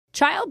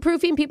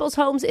Childproofing people's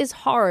homes is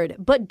hard,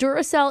 but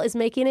Duracell is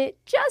making it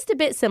just a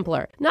bit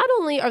simpler. Not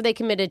only are they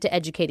committed to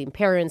educating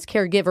parents,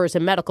 caregivers,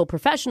 and medical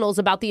professionals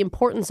about the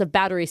importance of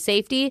battery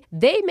safety,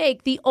 they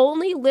make the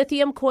only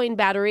lithium coin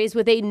batteries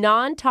with a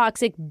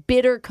non-toxic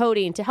bitter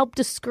coating to help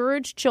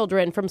discourage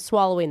children from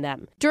swallowing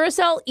them.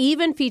 Duracell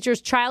even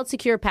features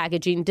child-secure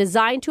packaging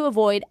designed to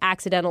avoid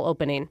accidental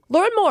opening.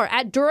 Learn more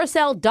at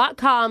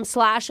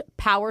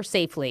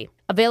Duracell.com/powersafely.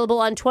 Available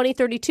on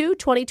 2032,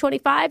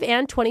 2025,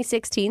 and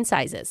 2016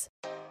 sizes.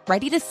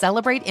 Ready to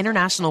celebrate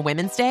International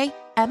Women's Day?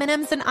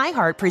 M&M's and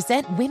iHeart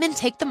present Women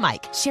Take the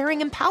Mic,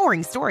 sharing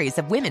empowering stories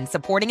of women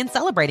supporting and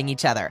celebrating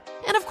each other.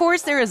 And of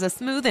course, there is a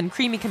smooth and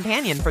creamy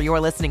companion for your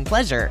listening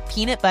pleasure,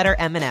 peanut butter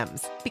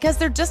M&M's. Because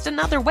they're just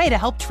another way to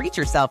help treat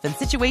yourself in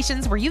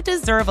situations where you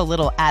deserve a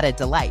little added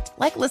delight,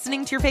 like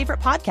listening to your favorite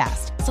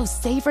podcast. So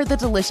savor the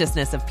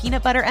deliciousness of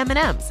peanut butter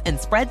M&M's and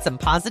spread some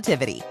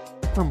positivity.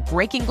 From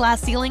breaking glass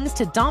ceilings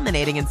to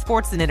dominating in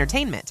sports and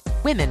entertainment,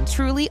 women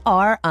truly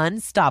are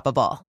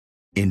unstoppable.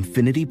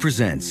 Infiniti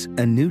presents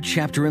a new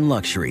chapter in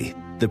luxury,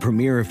 the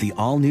premiere of the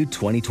all-new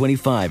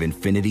 2025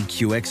 Infiniti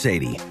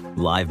QX80,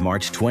 live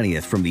March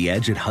 20th from the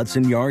Edge at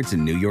Hudson Yards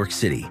in New York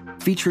City,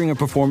 featuring a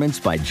performance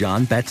by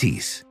Jon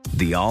Batiste.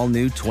 The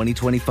all-new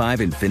 2025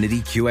 Infiniti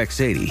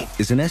QX80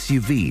 is an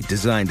SUV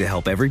designed to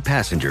help every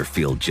passenger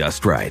feel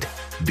just right.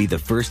 Be the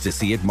first to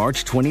see it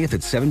March 20th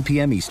at 7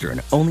 p.m.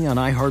 Eastern, only on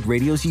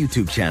iHeartRadio's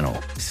YouTube channel.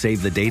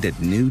 Save the date at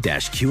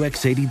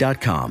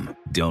new-QX80.com.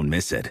 Don't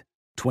miss it.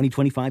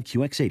 2025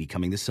 QX80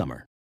 coming this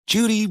summer.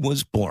 Judy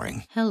was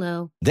boring.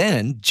 Hello.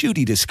 Then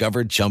Judy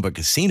discovered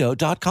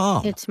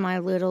ChumbaCasino.com. It's my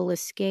little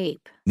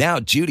escape. Now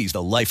Judy's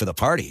the life of the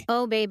party.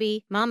 Oh,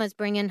 baby, mama's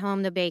bringing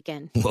home the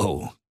bacon.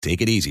 Whoa, take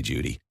it easy,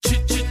 Judy.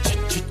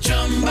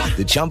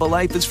 The Chumba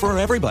life is for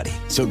everybody.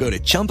 So go to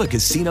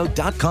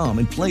ChumbaCasino.com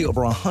and play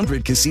over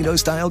 100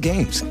 casino-style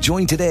games.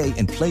 Join today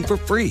and play for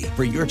free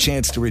for your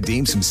chance to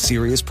redeem some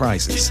serious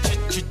prizes.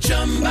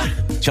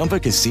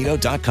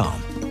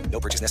 ChumbaCasino.com. No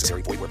purchase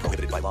necessary. Void where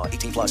prohibited by law.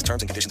 18 plus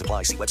terms and conditions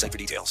apply. See website for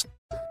details.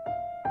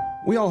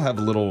 We all have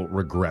little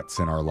regrets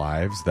in our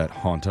lives that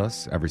haunt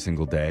us every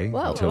single day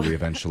until we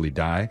eventually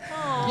die.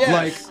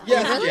 Yes,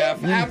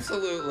 Jeff,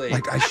 absolutely.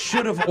 Like, I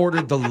should have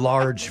ordered the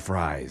large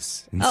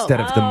fries instead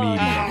of the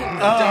medium.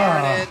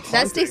 Darn it.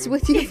 That sticks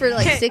with you for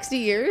like 60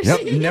 years?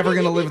 Yep, never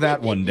going to live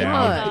that one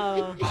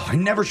down. What? I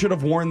never should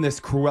have worn this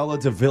Cruella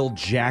de Vil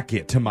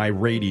jacket to my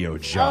radio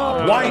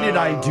job. Why did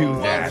I do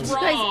that? What's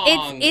wrong?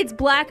 Guys, it's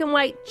black and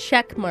white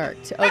check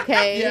marked,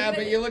 okay? Yeah,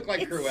 but you look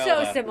like It's Cruella.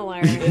 so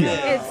similar.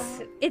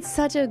 It's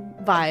such a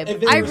vibe.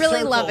 If it I were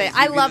really love circles, it.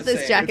 I you'd be love the this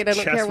same. jacket. I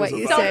don't care what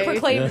you say.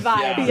 Self-proclaimed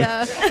vibe.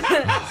 Yeah.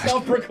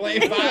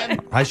 Self-proclaimed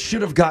vibe. I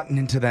should have gotten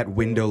into that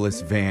windowless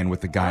van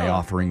with the guy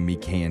offering me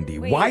candy.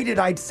 Why did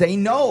I say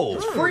no?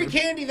 Free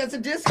candy, that's a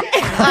discount.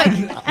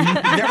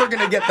 Never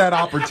going to get that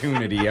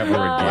opportunity ever again.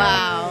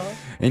 Wow.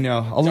 You know,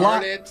 a Darn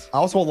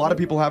lot of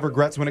people have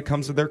regrets when it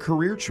comes to their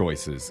career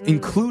choices,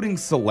 including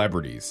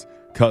celebrities.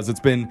 Because it's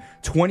been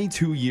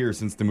 22 years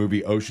since the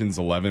movie Ocean's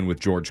 11 with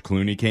George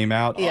Clooney came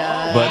out.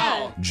 Yeah.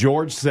 But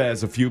George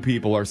says a few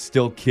people are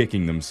still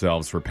kicking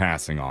themselves for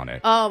passing on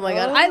it. Oh my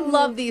God. I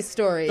love these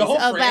stories The whole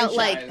about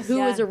like franchise. who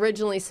was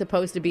originally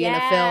supposed to be in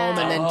a film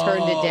and then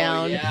turned it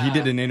down. yeah. He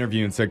did an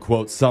interview and said,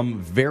 quote, "Some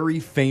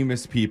very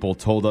famous people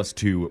told us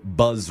to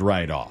buzz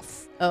right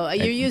off." Oh,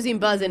 you're using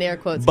buzz in air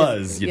quotes.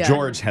 Buzz. Yeah.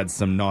 George had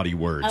some naughty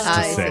words to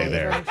I say see.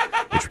 there,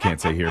 which we can't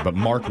say here. But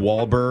Mark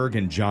Wahlberg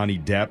and Johnny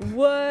Depp,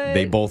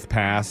 they both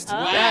passed.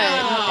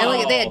 Right. And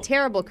look, they had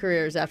terrible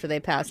careers after they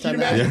passed Can on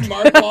you that. imagine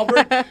Mark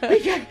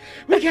Wahlberg?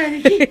 we gotta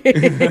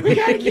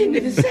get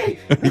into the safe.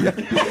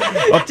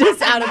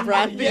 Just out of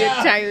breath the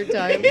entire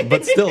time.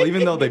 But still,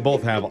 even though they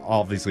both have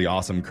obviously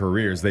awesome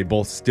careers, they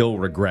both still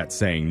regret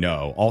saying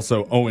no.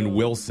 Also, Owen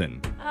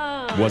Wilson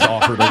was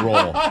offered a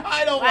role.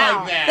 I don't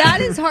like that. That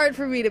is hard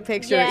for me to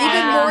picture, Yeah.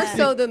 even more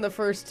so than the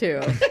first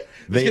two.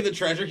 Look at the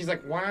treasure. He's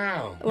like,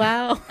 wow.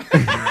 Wow.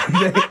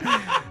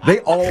 They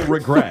all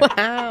regret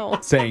Wow.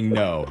 saying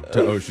no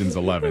to Ocean's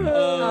 11.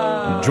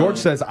 George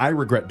says, "I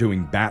regret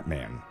doing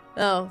Batman."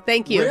 Oh,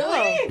 thank you.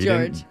 Really? He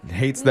George.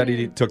 hates that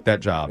he took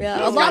that job.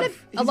 Yeah, He's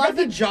got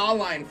the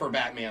jawline for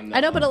Batman, though. I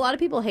know, but a lot of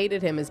people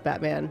hated him as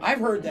Batman. I've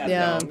heard that,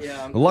 Yeah. though.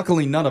 Yeah.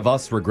 Luckily, none of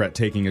us regret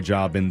taking a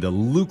job in the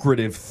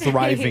lucrative,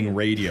 thriving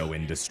radio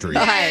industry.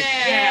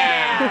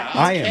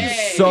 I am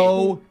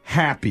so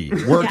happy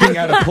working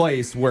at a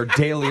place where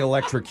daily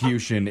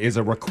electrocution is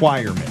a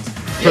requirement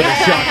for the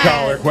shock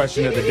collar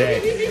question of the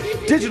day.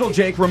 Digital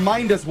Jake,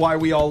 remind us why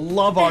we all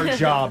love our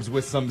jobs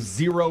with some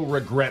zero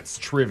regrets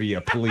trivia,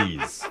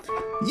 please.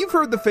 You've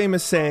heard the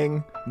famous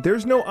saying,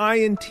 "There's no I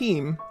in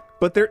team,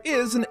 but there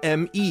is an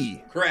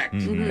ME." Correct.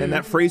 And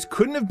that phrase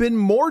couldn't have been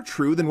more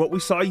true than what we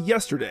saw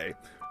yesterday,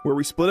 where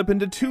we split up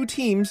into two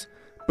teams,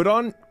 but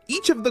on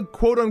each of the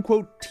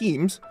quote-unquote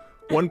teams,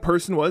 one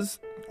person was,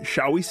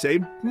 shall we say,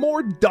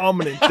 more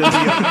dominant than the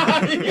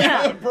other.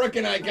 Yeah, Brooke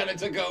and I kind of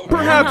took over.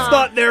 Perhaps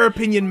thought their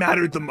opinion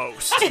mattered the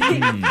most.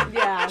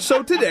 Yeah.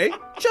 So today,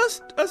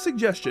 just a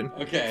suggestion.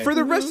 Okay. For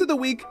the rest of the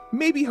week,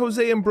 maybe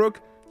Jose and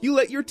Brooke, you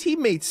let your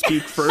teammates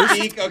speak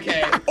first.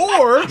 Okay.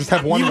 Or Just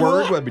have one you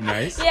word will- would be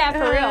nice. Yeah,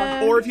 for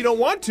real. Or if you don't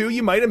want to,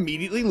 you might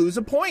immediately lose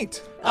a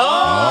point.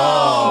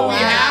 Oh, we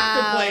have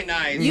to play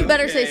nice. You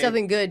better say Okay.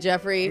 something good,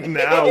 Jeffrey.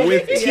 Now,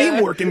 with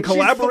teamwork and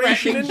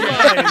collaboration in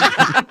mind,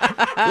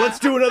 let's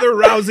do another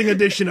rousing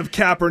edition of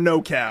Cap or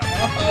No Cap.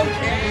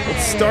 Okay.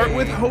 Let's start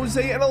with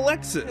Jose and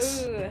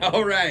Alexis.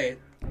 All right.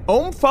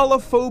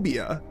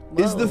 Omphalophobia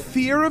is the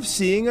fear of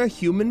seeing a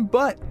human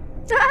butt.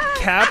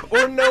 Cap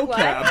or no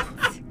cap?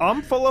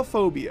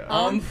 Omphalophobia.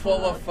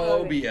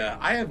 Omphalophobia.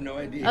 I have no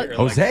idea. Here,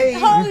 Jose.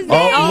 Jose.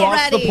 Oh,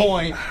 lost the Already.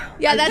 point.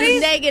 Yeah, that's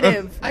Please.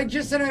 negative. I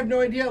just said I have no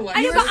idea.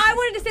 I know, but I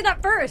wanted to say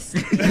that first.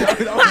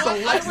 That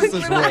was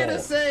Alexis's trying to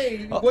role.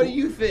 say. What do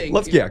you think?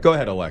 Go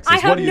ahead, Alexis. I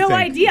what have do you no think?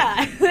 idea,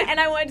 and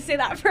I wanted to say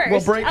that first.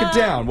 Well, break it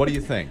down. What do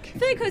you think? I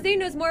feel like Jose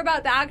knows more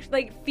about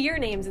the fear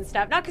names and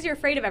stuff. Not because you're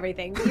afraid of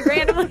everything. But you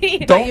randomly.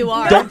 Don't you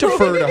are. don't defer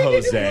to A little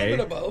Jose. bit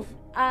of both.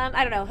 I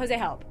don't know. Jose,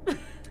 help.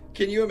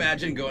 Can you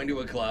imagine going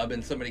to a club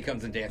and somebody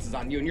comes and dances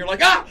on you and you're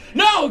like,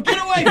 no, get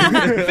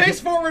away!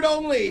 Face forward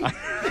only! No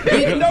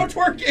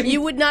twerking!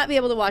 You would not be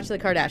able to watch the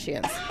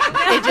Kardashians.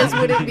 It just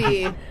wouldn't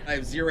be. I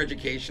have zero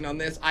education on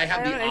this. I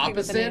have I don't the know anything about the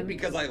opposite name.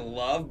 because I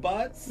love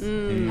butts. So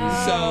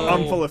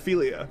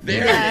Omphilophilia.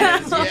 there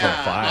it is. File.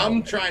 Yeah,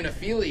 I'm trying to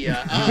feel ya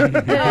up.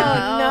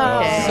 No.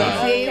 Okay.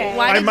 So- See, Okay.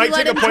 why I did might you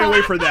let take a him point talk?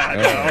 away for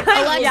that.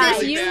 now.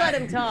 Alexis, Yeah. you let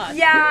him talk.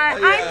 Yeah,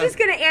 Yeah. I'm just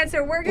gonna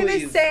answer. We're gonna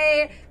Please.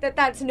 say that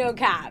that's no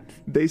cap.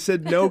 They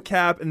said no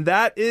cap, and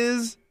that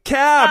is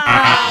cap.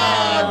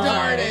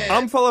 Darn it.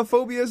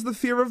 Omphalophobia is the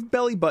fear of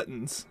belly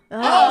buttons.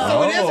 Oh,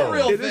 so it is a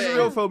real It thing. is a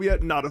real phobia,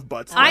 not of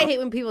butts. I though. hate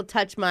when people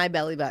touch my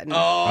belly button.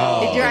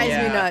 Oh, It drives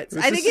yeah. me nuts.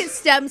 This I think is- it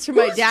stems from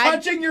my Who's dad.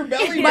 touching your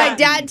belly My button?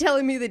 dad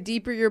telling me the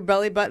deeper your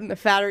belly button, the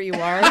fatter you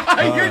are.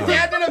 Your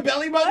dad did a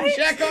belly button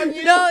check on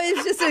you? No,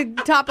 it's just a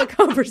topic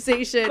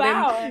conversation,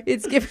 Wow. and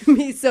it's given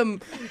me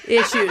some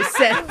issues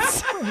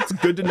since. It's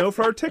good to know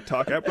for our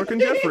TikTok at Brooke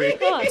and Jeffrey.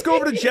 Let's go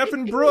over to Jeff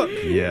and Brooke.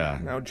 Yeah.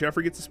 Now,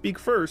 Jeffrey gets to speak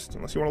first,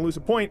 unless you want to lose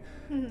a point.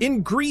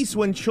 In Greece,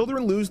 when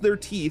children lose their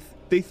teeth,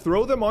 they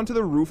throw them onto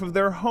the roof of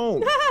their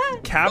home.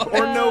 Cap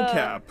or no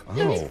cap?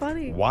 Oh,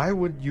 funny. why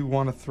would you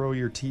want to throw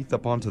your teeth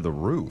up onto the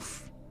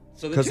roof?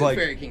 So the 'Cause, tooth like-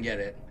 fairy can get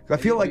it. I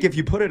feel like if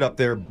you put it up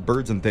there,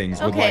 birds and things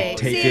would Okay, like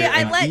take see, it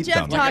I and let eat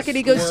Jeff them. talk, and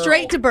he goes squirrel.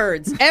 straight to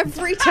birds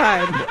every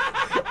time.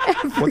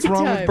 What's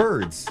wrong time. with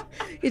birds?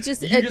 It's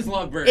just You just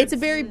love birds. It's a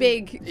very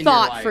big In your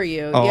thought life. for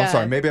you. Oh, yeah. I'm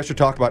sorry. Maybe I should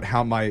talk about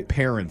how my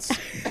parents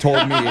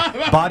told me,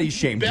 body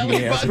shamed Belly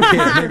me as a button.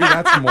 kid. Maybe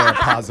that's more a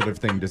positive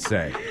thing to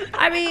say.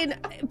 I mean,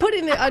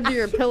 putting it under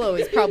your pillow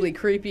is probably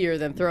creepier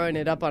than throwing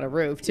it up on a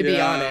roof, to be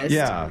Yeah. honest.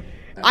 Yeah.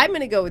 I'm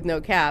going to go with no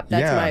cap.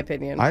 That's yeah. my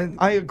opinion.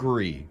 I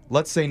agree.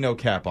 Let's say no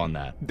cap on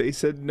that. They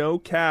said no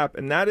cap,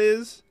 and that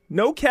is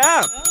no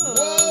cap.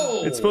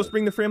 Whoa! It's supposed to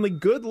bring the family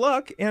good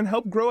luck and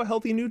help grow a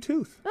healthy new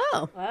tooth.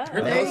 oh.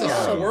 There a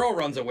squirrel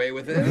runs away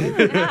with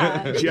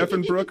it. Jeff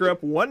and Brooke are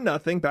up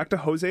 1-0. Back to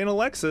Jose and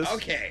Alexis.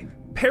 Okay.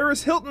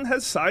 Paris Hilton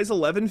has size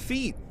 11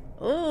 feet.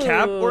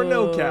 Cap or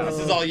no cap? This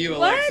is all you,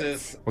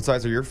 Alexis. What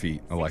size are your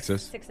feet,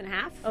 Alexis?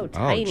 6.5. Oh, Oh,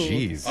 tiny.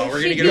 jeez. Oh,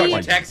 we're She'd gonna get be- all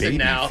texted baby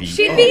now. feet.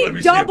 She'd Oh, be let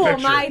me see a double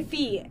picture. my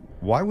feet.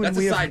 Why would That's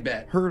we a have side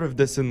bet. heard of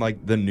this in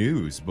like the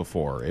news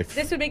before? If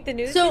This would make the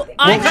news. So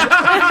I,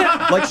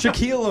 like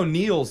Shaquille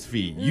O'Neal's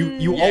feet, you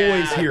Yeah.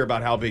 always hear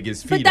about how big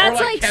his but feet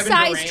that's are. like like Kevin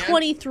size Durant.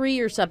 23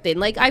 or something.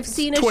 Like I've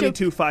seen a shoe.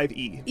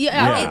 22.5E.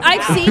 Yeah, Yeah.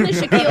 I've seen a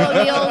Shaquille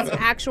O'Neal's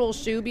actual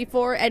shoe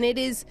before, and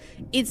it's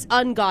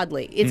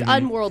ungodly. It's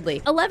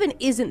unworldly. 11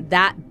 isn't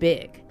that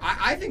big.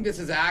 I think this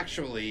is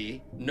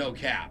actually no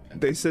cap.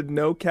 They said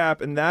no cap,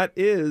 and that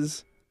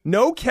is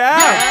no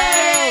cap.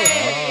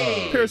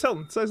 Paris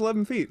Hilton, size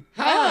 11 feet.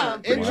 Huh,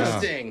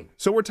 interesting.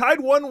 So we're tied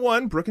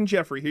 1-1. Brooke and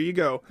Jeffrey, here you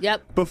go.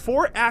 Yep.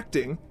 Before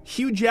acting,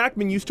 Hugh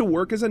Jackman used to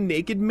work as a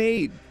naked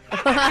maid.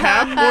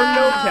 Cap or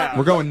no cap?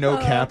 We're going no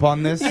cap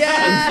on this.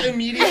 Yeah,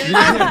 Immediate.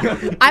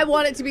 I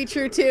want it to be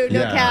true too. No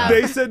Yeah. cap.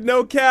 They said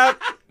no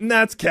cap, and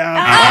that's cap.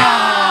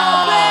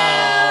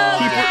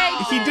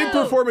 He did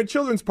perform at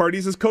children's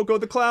parties as Coco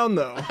the Clown,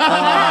 though.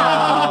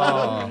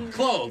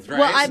 Clothes, right?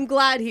 Well, I'm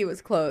glad he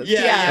was close.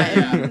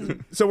 Yeah.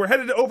 So we're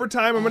headed to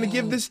overtime. I'm going to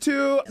give this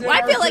to. Well,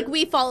 I feel like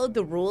we followed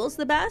the rules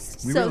the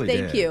best, We so really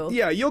thank did. you.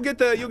 Yeah, you'll get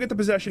the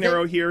possession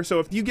arrow here. So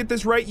if you get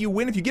this right, you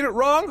win. If you get it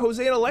wrong,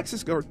 Jose and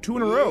Alexis go 2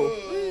 in a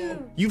row.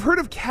 You've heard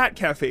of cat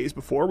cafes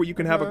before, where you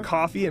can have a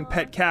coffee and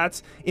pet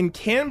cats. In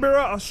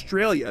Canberra,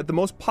 Australia, the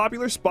most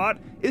popular spot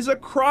is a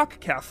croc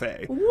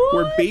cafe,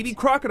 where baby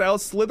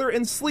crocodiles slither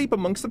and sleep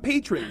amongst the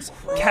patrons.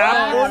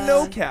 Cap or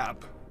no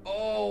cap?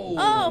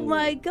 Oh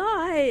my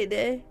god.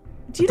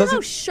 Do you know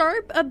how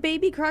sharp a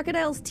baby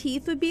crocodile's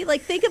teeth would be?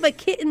 Like, think of a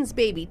kitten's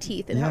baby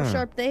teeth and how Yeah.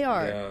 sharp they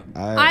are. Yeah.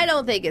 I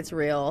don't think it's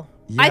real.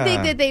 I think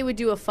Yeah. that they would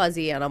do a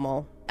fuzzy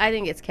animal. I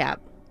think it's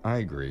cap. I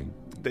agree.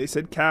 They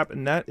said cap,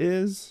 and that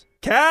is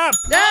cap.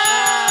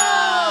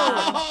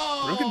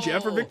 Brooke and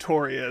Jeff are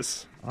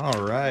victorious.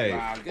 All right.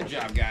 Wow, good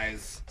job,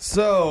 guys.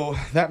 So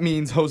that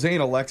means Jose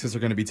and Alexis are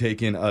going to be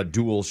taking a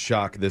dual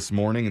shock this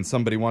morning, and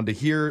somebody wanted to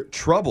hear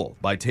Trouble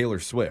by Taylor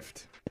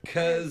Swift.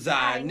 'Cause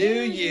I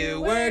knew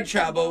you were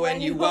trouble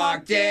when you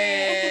walked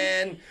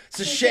in.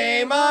 So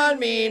shame on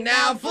me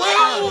now, Flo.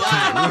 I'm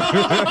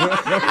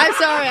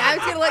sorry. I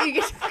was going to let you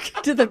get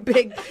to the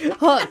big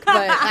hook,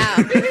 but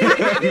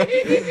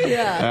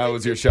yeah. That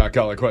was your shot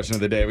collar question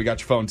of the day. We got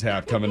your phone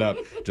tap coming up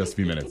just a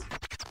few minutes.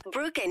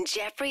 Brooke and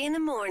Jeffrey in the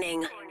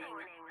morning.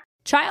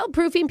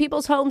 Childproofing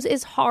people's homes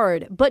is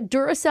hard, but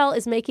Duracell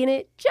is making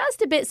it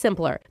just a bit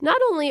simpler. Not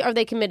only are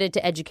they committed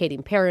to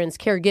educating parents,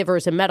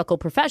 caregivers, and medical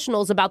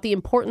professionals about the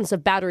importance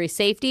of battery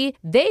safety,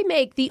 they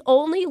make the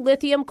only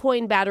lithium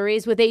coin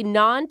batteries with a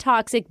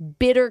non-toxic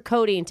bitter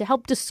coating to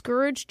help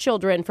discourage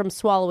children from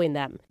swallowing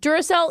them.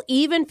 Duracell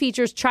even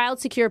features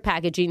child-secure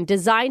packaging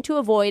designed to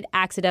avoid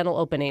accidental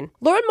opening.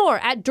 Learn more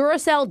at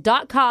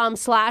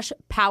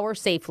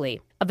Duracell.com/powersafely.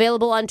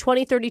 Available on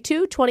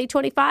 2032,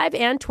 2025,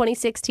 and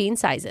 2016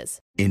 sizes.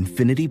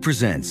 Infiniti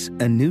presents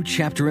a new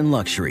chapter in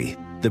luxury,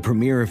 the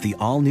premiere of the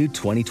all-new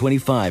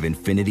 2025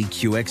 Infiniti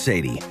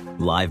QX80,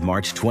 live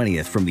March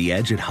 20th from the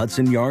Edge at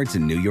Hudson Yards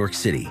in New York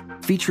City,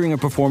 featuring a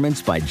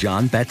performance by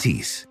John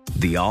Batiste.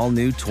 The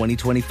all-new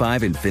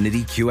 2025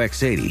 Infiniti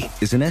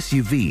QX80 is an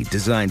SUV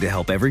designed to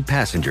help every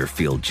passenger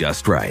feel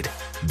just right.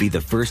 Be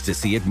the first to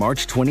see it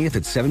March 20th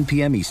at 7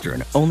 p.m.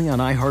 Eastern, only on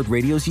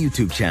iHeartRadio's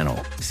YouTube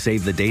channel.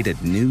 Save the date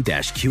at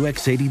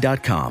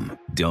new-QX80.com.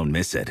 Don't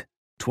miss it.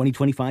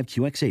 2025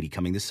 QX80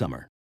 coming this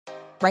summer.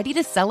 Ready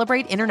to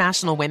celebrate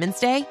International Women's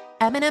Day?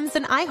 M&M's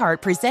and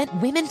iHeart present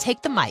Women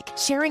Take the Mic,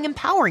 sharing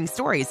empowering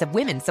stories of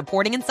women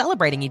supporting and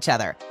celebrating each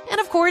other.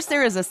 And of course,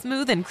 there is a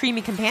smooth and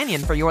creamy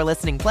companion for your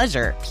listening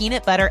pleasure,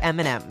 peanut butter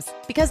M&M's.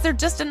 Because they're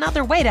just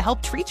another way to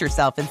help treat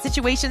yourself in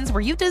situations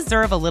where you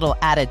deserve a little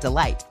added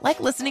delight, like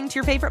listening to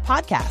your favorite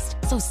podcast.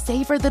 So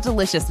savor the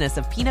deliciousness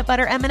of peanut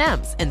butter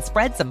M&M's and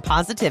spread some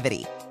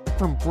positivity.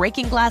 From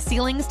breaking glass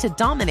ceilings to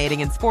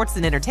dominating in sports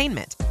and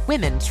entertainment,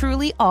 women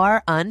truly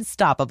are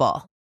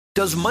unstoppable.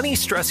 Does money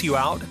stress you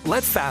out?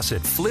 Let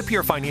Facet flip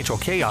your financial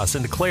chaos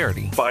into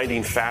clarity.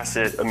 Finding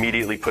Facet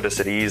immediately put us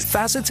at ease.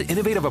 Facet's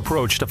innovative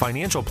approach to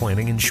financial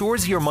planning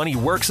ensures your money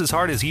works as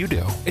hard as you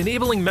do,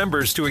 enabling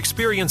members to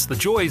experience the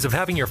joys of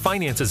having your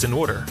finances in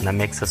order. And that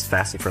makes us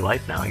Facet for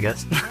life now, I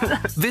guess.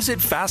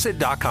 Visit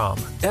Facet.com,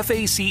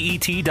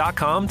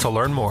 FACET.com to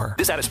learn more.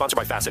 This ad is sponsored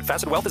by Facet.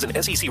 Facet Wealth is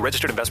an SEC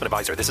registered investment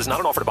advisor. This is not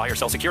an offer to buy or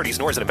sell securities,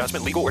 nor is it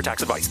investment, legal, or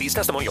tax advice. These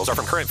testimonials are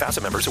from current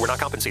Facet members who are not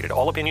compensated.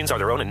 All opinions are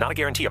their own and not a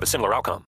guarantee of a similar outcome.